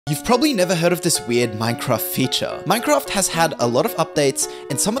You've probably never heard of this weird Minecraft feature. Minecraft has had a lot of updates,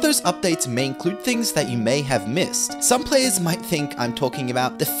 and some of those updates may include things that you may have missed. Some players might think I'm talking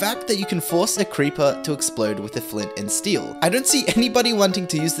about the fact that you can force a creeper to explode with a flint and steel. I don't see anybody wanting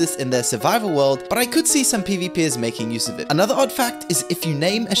to use this in their survival world, but I could see some PvPers making use of it. Another odd fact is if you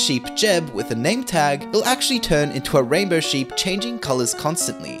name a sheep Jeb with a name tag, it'll actually turn into a rainbow sheep, changing colors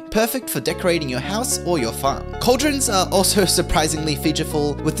constantly. Perfect for decorating your house or your farm. Cauldrons are also surprisingly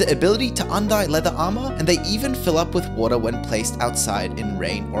featureful, with the ability to undye leather armor, and they even fill up with water when placed outside in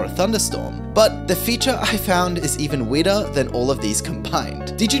rain or a thunderstorm. But the feature I found is even weirder than all of these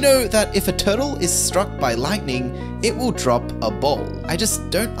combined. Did you know that if a turtle is struck by lightning, it will drop a bowl? I just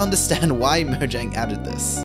don't understand why Mojang added this.